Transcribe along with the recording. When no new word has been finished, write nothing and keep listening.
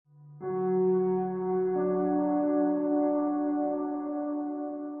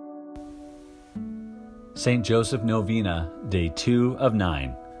Saint Joseph Novena, Day 2 of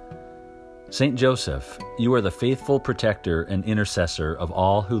 9. Saint Joseph, you are the faithful protector and intercessor of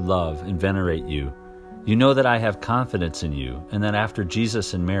all who love and venerate you. You know that I have confidence in you, and that after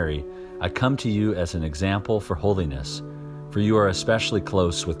Jesus and Mary, I come to you as an example for holiness, for you are especially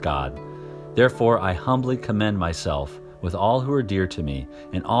close with God. Therefore, I humbly commend myself with all who are dear to me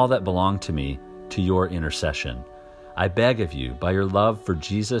and all that belong to me to your intercession. I beg of you, by your love for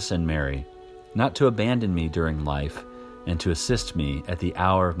Jesus and Mary, not to abandon me during life and to assist me at the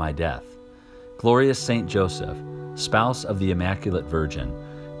hour of my death. Glorious Saint Joseph, spouse of the Immaculate Virgin,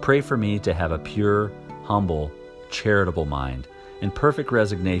 pray for me to have a pure, humble, charitable mind and perfect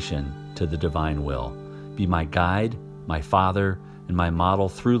resignation to the divine will. Be my guide, my father, and my model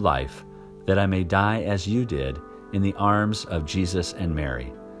through life, that I may die as you did in the arms of Jesus and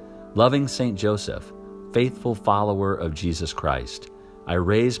Mary. Loving Saint Joseph, faithful follower of Jesus Christ, I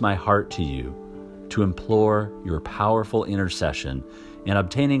raise my heart to you to implore your powerful intercession in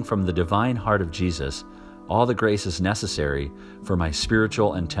obtaining from the divine heart of Jesus all the graces necessary for my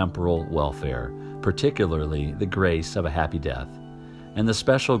spiritual and temporal welfare, particularly the grace of a happy death, and the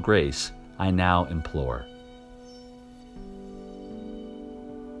special grace I now implore.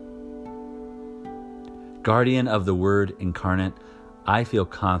 Guardian of the Word incarnate, I feel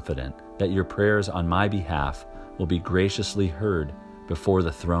confident that your prayers on my behalf will be graciously heard before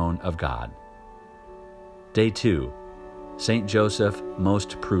the throne of God. Day 2. Saint Joseph,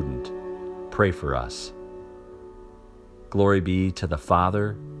 most prudent, pray for us. Glory be to the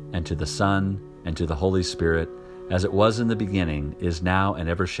Father, and to the Son, and to the Holy Spirit, as it was in the beginning, is now, and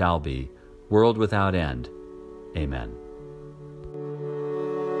ever shall be, world without end. Amen.